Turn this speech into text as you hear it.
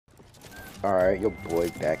Alright, your boy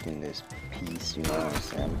back in this piece, you know what I'm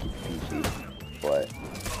saying? I'm gonna keep it PG. But,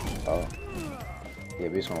 oh. Yeah,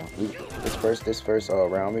 we just gonna, this first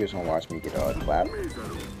round, we just gonna watch me get clapped.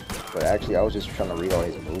 But actually, I was just trying to read all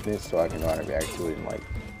his movements so I can know how to react to it and, like,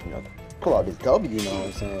 you know, pull out this W, you know what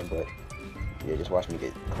I'm saying? But, yeah, just watch me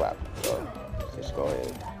get clapped. So, just go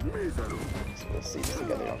ahead. So we'll see this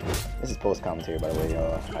together. This is post commentary, by the way.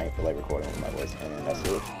 I ain't feel like recording with my voice, and that's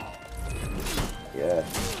it. Yeah.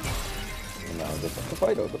 You know, good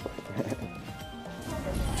fight though. Good fight.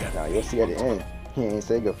 Now you'll see at the end, he ain't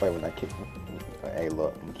say good fight when I kick him. But, hey,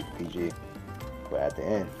 look, I'm gonna keep it PG. But at the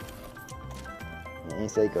end, he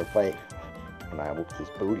ain't say good fight when I whooped his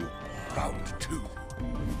booty. Round 2.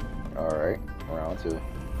 Alright, round 2.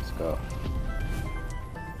 Let's go.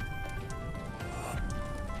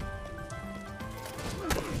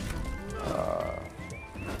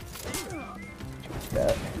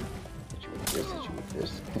 That. Hit you with this, hit you with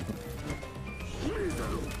this.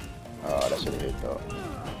 Oh, that should have hit though.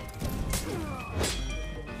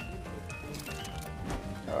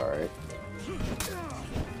 Alright.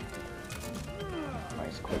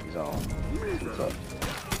 Nice quick zone. What's up?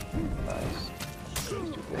 Nice.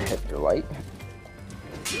 Hit the light.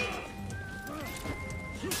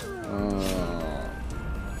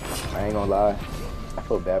 I ain't gonna lie. I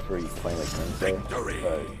feel bad for you playing like Kensei,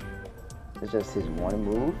 but it's just his one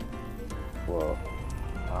move. Well,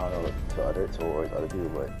 I don't know towards other people,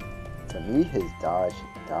 but to me, his dodge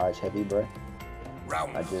heavy, bro.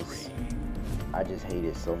 I just hate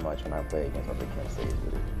it so much when I play against other Kenseis.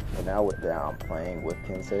 But now that I'm playing with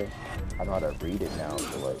Kensei, I know how to read it now.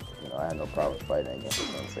 So like, you know, I have no problem fighting against a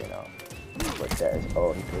Kensei now. But that is,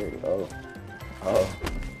 oh, he parried.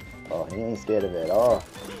 Oh, he ain't scared of it at all.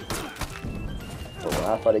 But when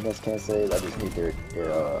I fight against Kensei, I just need their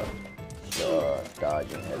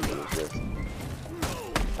dodge and heavy. It's just,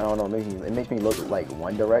 I don't know, it makes me look like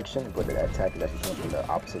one direction, but the attack is actually coming from the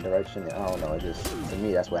opposite direction. And I don't know, it just, to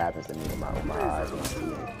me, that's what happens to me with my eyes when I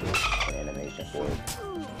see an animation for it.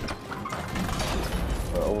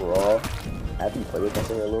 But overall, after you play with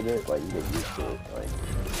Kensei a little bit, like, you get used to it. Like,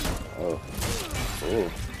 oh,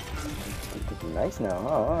 it's nice now, huh?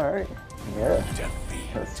 Alright. Yeah.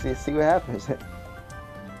 Let's see what happens.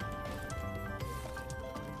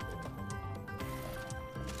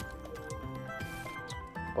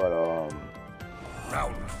 But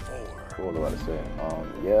round 4. What was I about to say?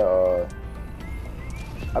 Yeah,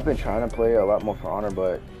 I've been trying to play a lot more for Honor,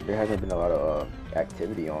 but there hasn't been a lot of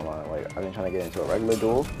activity online. Like, I've been trying to get into a regular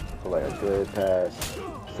duel for like a good past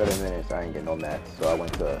 7 minutes. I ain't get no max, so I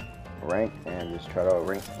went to rank and just tried out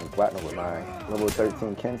rank and platinum with my level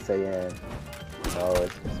 13 Kensei, and you know,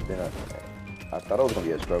 it's been I thought it was gonna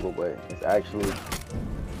be a struggle, but it's actually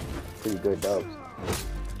pretty good dubs.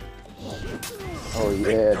 Oh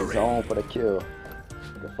yeah, the zone for the kill.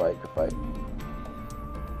 Good fight, good fight.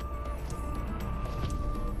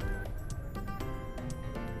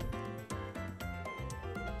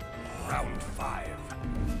 Round 5.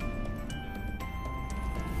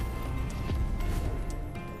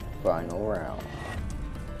 Final round.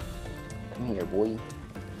 Come here, boy.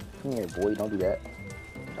 Come here, boy. Don't do that.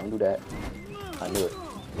 Don't do that. I knew it.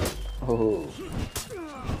 Oh.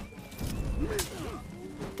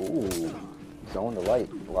 Ooh. Zone the light.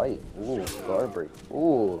 Ooh. Guard break.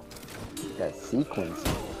 Ooh. That sequence.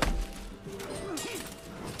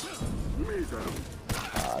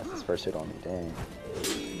 Ah, it's his first hit on me. Dang.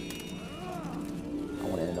 I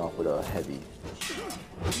want to end off with a heavy.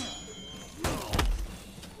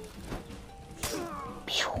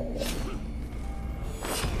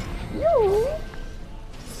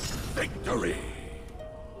 Victory.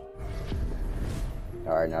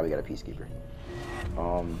 Alright, now we got a Peacekeeper.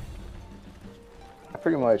 I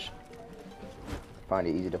pretty much find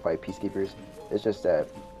it easy to fight Peacekeepers. It's just that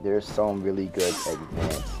there's some really good,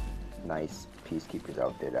 advanced, nice Peacekeepers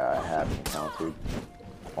out there that I have encountered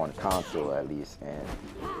on console at least, and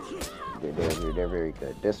they're very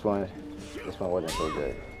good. This one wasn't so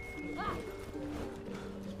good.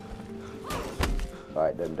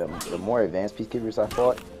 Alright, the more advanced Peacekeepers I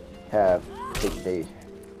fought have the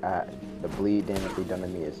bleed damage they done to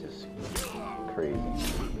me is just crazy.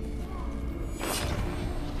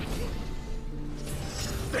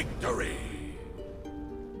 Victory.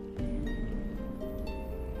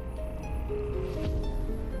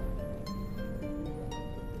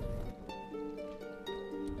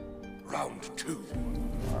 Round 2.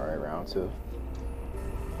 Alright, round 2.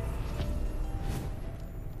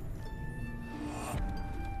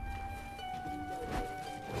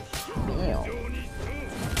 Damn.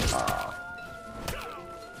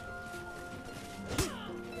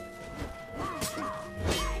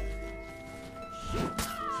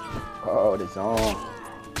 Oh, the zone.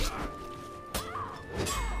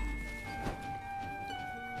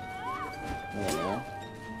 Yeah, man.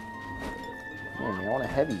 Yeah, man, I want a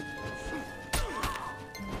heavy.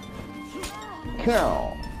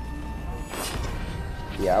 Come.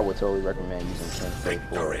 Yeah, I would totally recommend using Kensei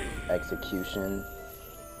for execution.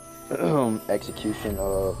 Execution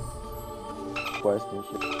of quest and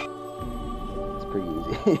shit. It's pretty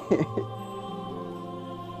easy.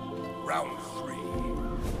 Round 3.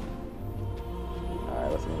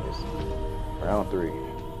 Alright, let's end this. Round 3.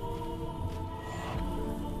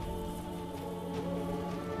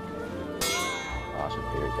 Oh, I should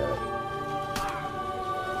parry that.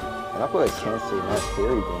 And I feel like Kensei, that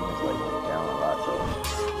parry game is like down a lot, so I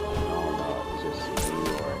don't know if it's just me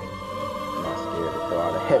or I'm not scared to throw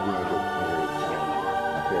out a heavy and get parried.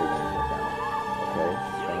 My parry game is down. Okay,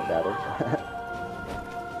 think better.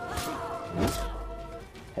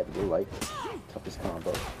 Heavy or light. Toughest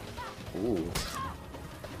combo. Ooh.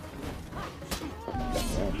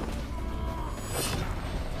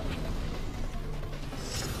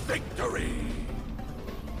 Victory!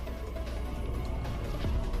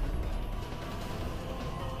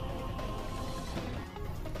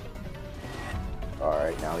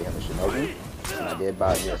 Alright, now we have the Shinobi. And I did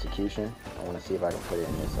buy the execution. I want to see if I can put it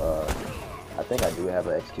in this, I think I do have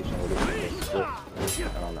an execution with it in this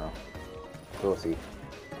script. I don't know. We'll see.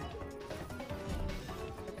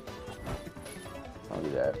 I'll do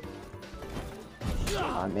that.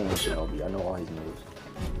 I main Shinobi. I know all his moves.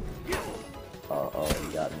 Oh,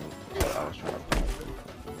 he got me. I was trying to find him.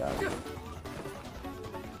 He got me.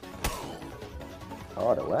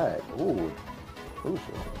 Oh, the lag. Ooh.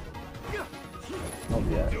 Crucial. Don't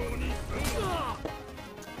do that.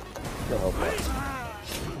 Go help us.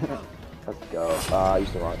 Let's go. I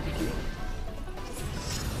used to run to keep.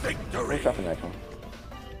 Victory! Let's try the next one.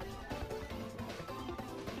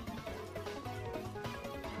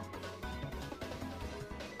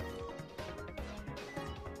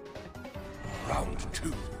 Round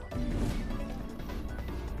 2.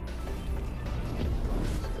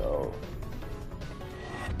 Let's go.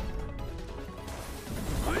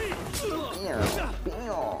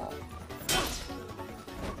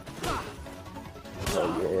 Oh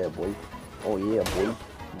yeah, boy. Oh yeah, boy.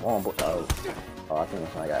 Come on, boy. Oh, I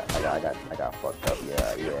think I got fucked up.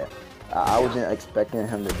 Yeah. I wasn't expecting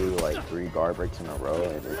him to do like 3 guard breaks in a row,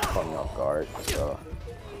 and it caught me off guard. So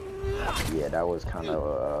yeah, that was kind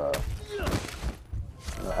of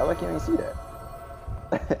I like you didn't see that.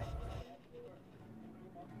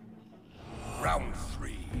 Round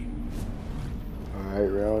 3.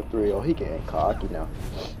 Alright, round 3. Oh, he getting cocky now.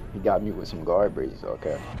 He got me with some guard breaks.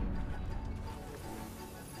 Okay.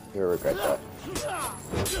 You'll regret that.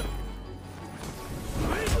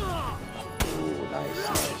 Ooh,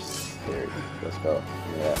 nice. There, let's go.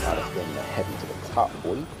 Yeah, now let's get the heavy to the top,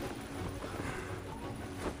 boy.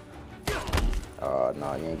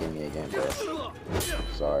 No, you ain't getting me again, bro.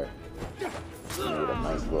 Sorry. With a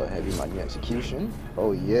nice little heavy money execution.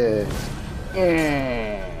 Oh, yeah.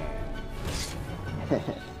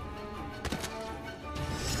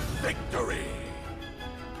 Victory!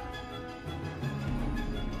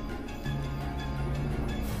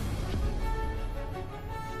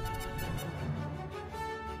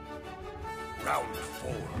 Round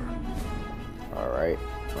 4. Alright,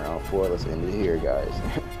 round 4. Let's end it here, guys.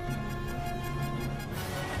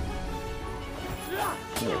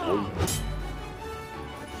 Here, boy.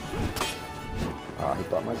 He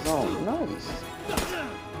thought my zone. Nice.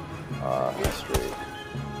 That's straight.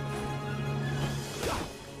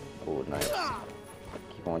 Oh, nice.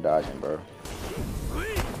 Keep on dodging, bro.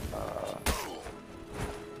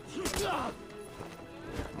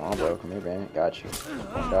 Come on, bro. Come here, man. Got you.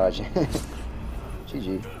 Keep on dodging.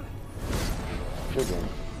 GG. Good game.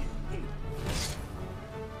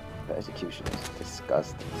 The execution is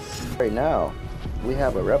disgusting. Right now, we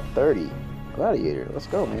have a rep 30 Gladiator. Let's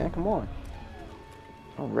go, man. Come on.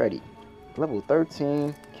 I'm ready. Level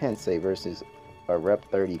 13 Kensei versus a rep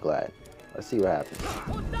 30 Glad. Let's see what happens.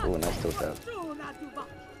 Oh, nice tilt up.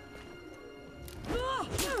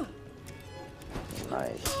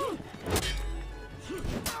 Nice.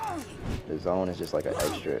 The zone is just like an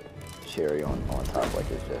extra cherry on top. Like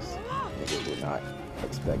it's just niggas would not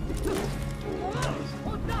expect to do. Ooh, nice.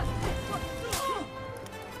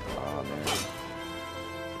 Oh man.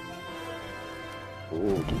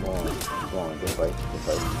 Ooh, keep going, good fight, good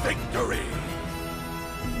fight. Victory!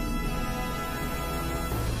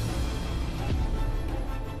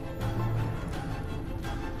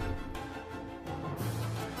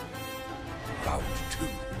 Round 2.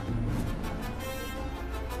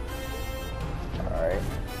 Alright.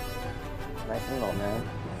 Nice and low, man.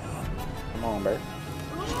 Come on, bro.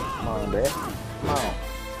 Come on, bro. Come on.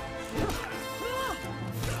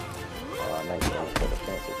 Oh, nice one for the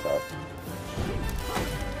fence attack.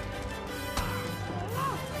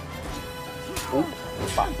 Ooh,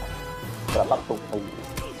 pop. Pop.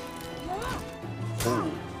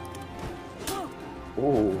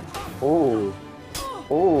 Ooh.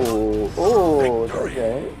 Ooh, that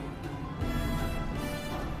game.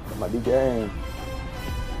 That might be game.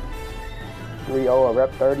 3-0,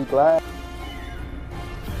 rep 30 Glad.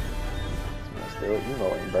 Still, you know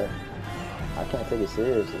him, bro. I can't take it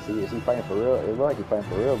serious. Is he fighting for real? It looks like he's fighting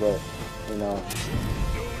for real, but, you know.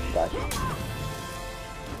 Gotcha.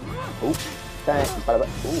 Ooh, dang.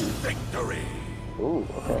 Ooh. Victory. Ooh,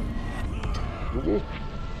 okay. GG.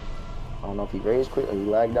 I don't know if he raised quick or he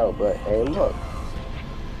lagged out, but hey, look.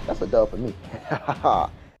 That's a dub for me.